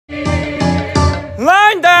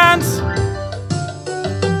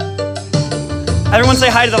Everyone say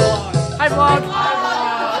hi to the vlog. Hi vlog.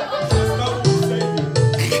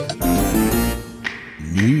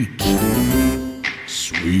 Neat.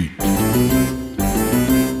 Sweet.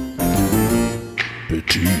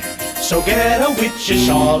 Petite. So get a witch's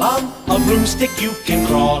shawl on, a broomstick you can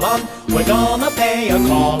crawl on. We're gonna pay a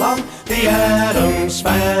call on the Addams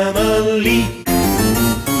Family.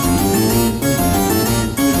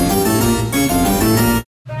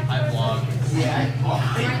 Hi vlog.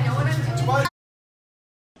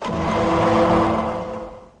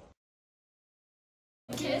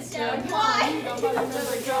 Kiss your why?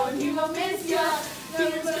 He won't miss ya.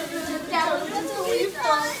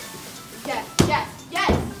 Yes, yes,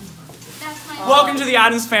 yes. That's my Welcome to the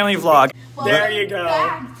Addams Family vlog. There you go.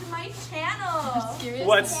 Back to my channel.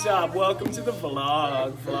 What's up? Welcome to the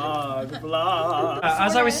vlog.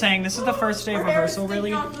 As I was saying, this is the first day of rehearsal,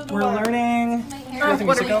 really. We're learning rehearsing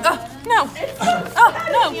musical. No.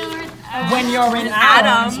 No. When you're in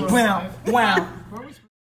Addams. Wow.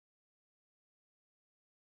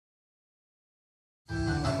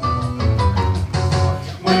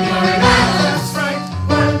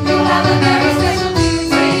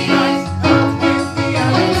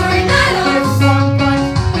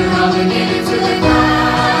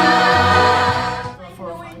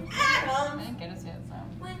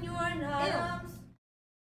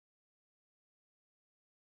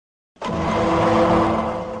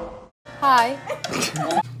 Hi.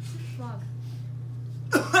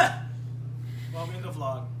 Welcome to the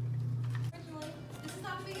vlog. This is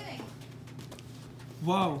not the beginning.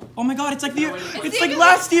 Whoa. Oh my god, it's like like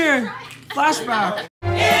last year. Flashback.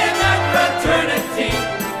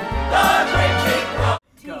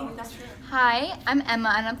 Hi, I'm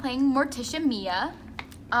Emma and I'm playing Morticia Mia.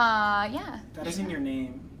 Yeah. That isn't your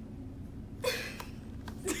name.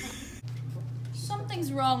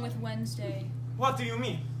 Something's wrong with Wednesday. What do you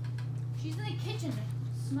mean? She's in the kitchen,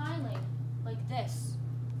 smiling like this.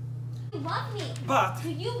 You love me. But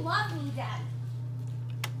Do you love me, Dad?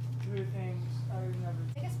 two things I would never.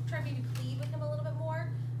 I guess try maybe plead with him a little bit more,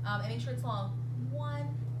 and make sure it's long.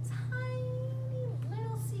 One tiny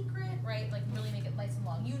little secret, right? Like really make it nice and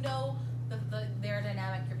long. You know their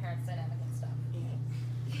dynamic, your parents' dynamic and stuff.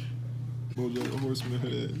 Bojack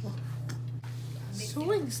Horseman.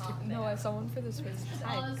 No, I saw one for this one.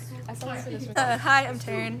 I saw one for this one. Hi, I'm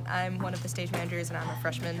Taryn. I'm one of the stage managers and I'm a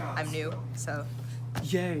freshman. I'm new, so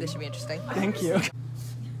Yay. this should be interesting. Thank you.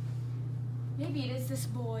 Maybe it is this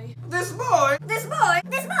boy. This boy! This boy!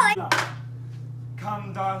 This boy!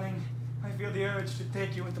 Come, darling. I feel the urge to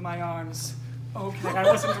take you into my arms. Okay, I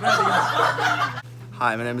wasn't ready.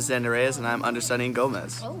 Hi, my name is Xander Reyes and I'm understudying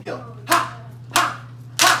Gomez. Oh.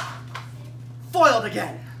 Foiled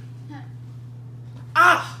again!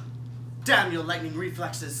 Ah! Damn your lightning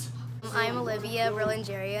reflexes. I'm Olivia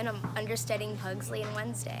Berlingeria and I'm understudying Pugsley and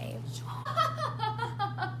Wednesday.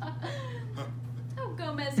 Oh,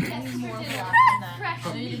 Gomez, yes, More for fluff dinner. than that. Fresh. I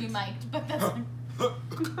know you need to be mic'd, but that's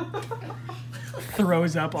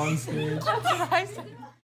Throws up on stage.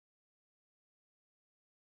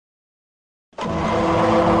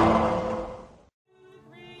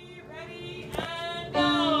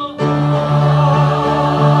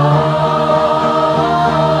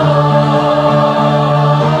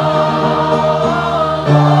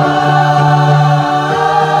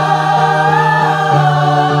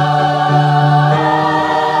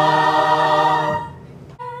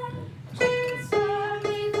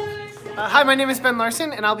 Hi, my name is Ben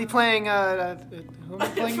Larson, and I'll be playing. Who am I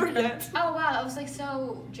playing? Oh wow, it was like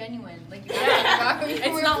so genuine. Like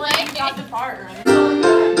it's not like not the part.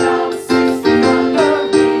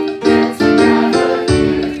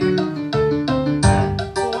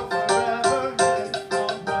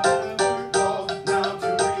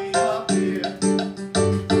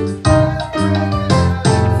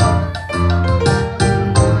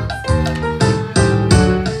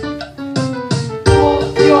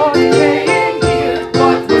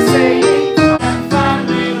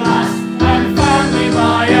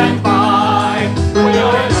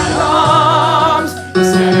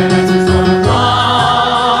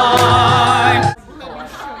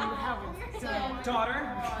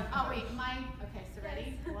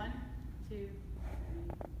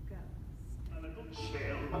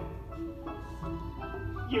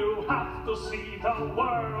 You have to see the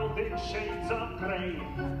world in shades of grey.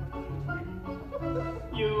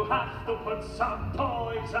 You have to put some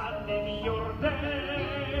poison in your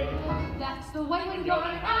day. That's the way when you're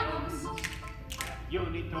in Addams. You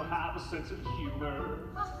need to have a sense of humor.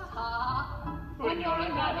 When you're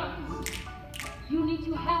in Addams, you need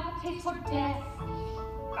to have a taste for death.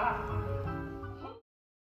 Ah.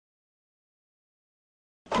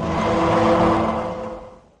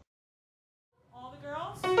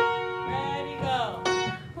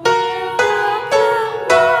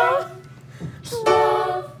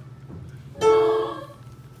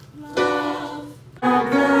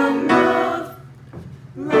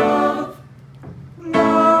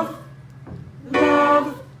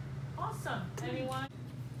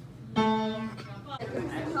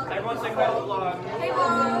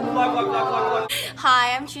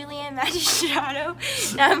 Hi, I'm Julianne Magistrato,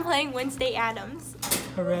 and I'm playing Wednesday Addams.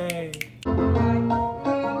 Hooray.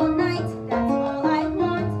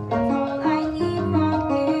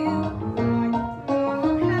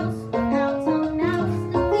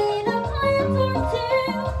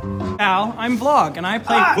 Al, I'm Vlog, and I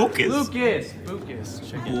play Lucas. Lucas.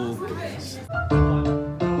 Chicken. Lucas.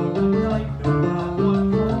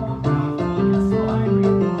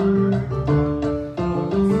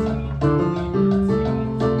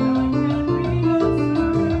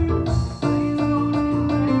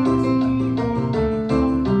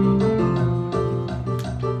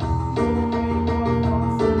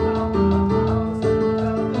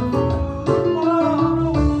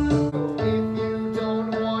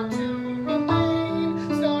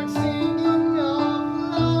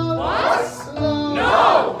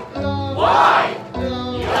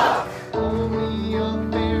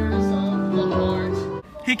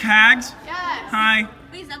 Hey, Cags. Yes. Hi.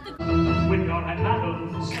 Please, not the. When you're at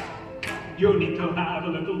Addams, you need to have a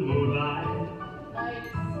little moonlight. Nice.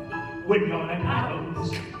 When you're at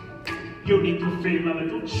Addams, you need to feel a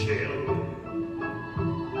little chill.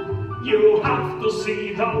 You have to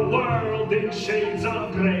see the world in shades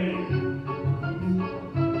of gray.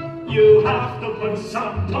 You have to put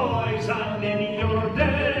some poison in your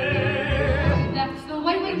day. That's the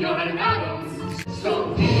way when you're at Addams.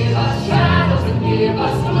 So give us shadows and give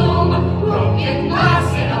us gloom. Broken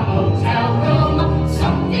glass in a hotel room.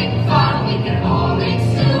 Something fun we can all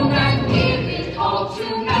consume and give it all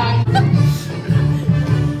tonight.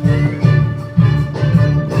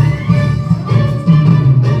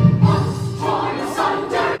 Torn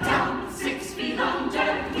asunder, down 6 feet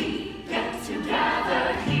under, we get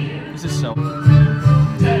together here. This is so.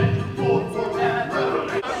 Dead for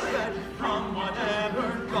forever, from whatever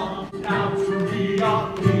gone, now to be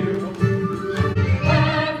up here.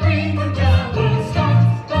 Every together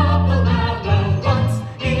starts double level once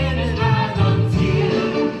in an Addams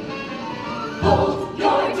here. Hold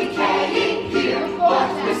your decaying, hear what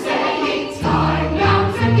we're saying. Time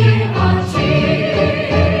now to give a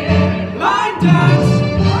cheer. Line dance!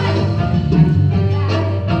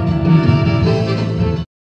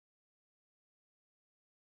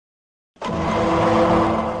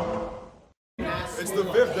 It's the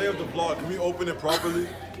 5th day of the vlog. Can we open it properly?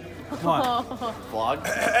 What? Vlog?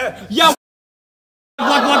 Yeah!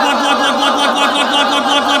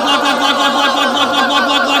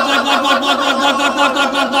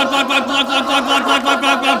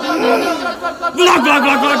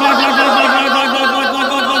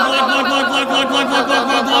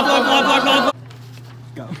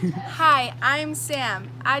 Hi, I'm Sam.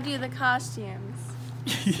 I do the costumes.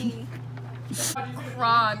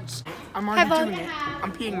 Crunch. I'm already doing it.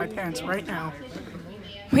 I'm peeing my pants right now.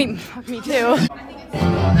 Wait, fuck me too.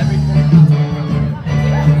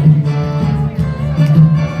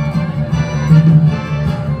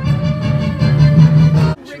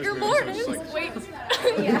 Rigor mortis. Wait.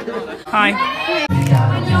 Hi.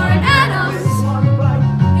 When you're an Addams,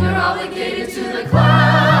 you're obligated to the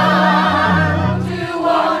clown. Do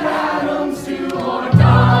or Addams, do or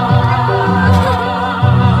die.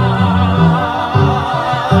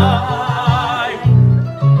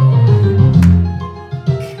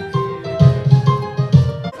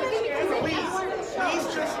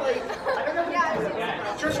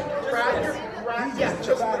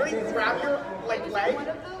 Just literally grab your leg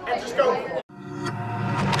and just go.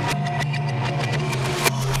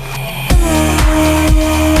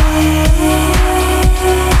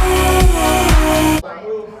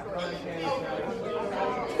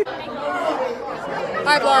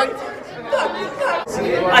 Hi, vlog.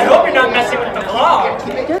 I hope you're not messing with the vlog.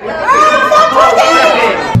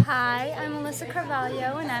 Hi, I'm Melissa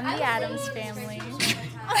Carvalho, and I'm the Addams Family.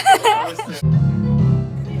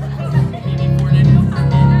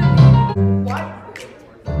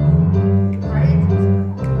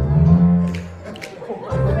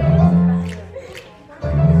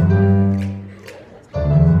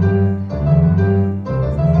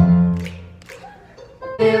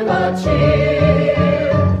 Give a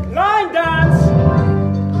cheer. Line dance!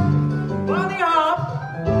 Bunny hop!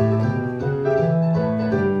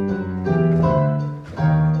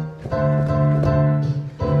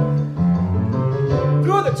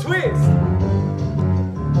 Do the twist!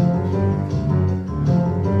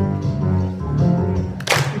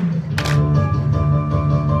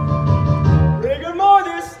 Rigor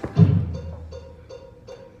mortis!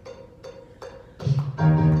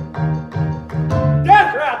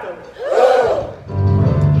 Death rattle!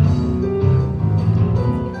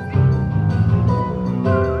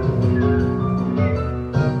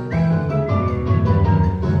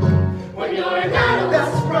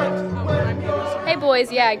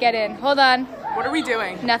 boys, yeah, get in. Hold on. What are we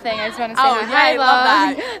doing? Nothing. I just want to say Oh, hi, yeah, I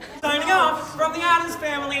love vlog. that. Signing off from the Addams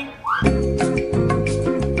Family.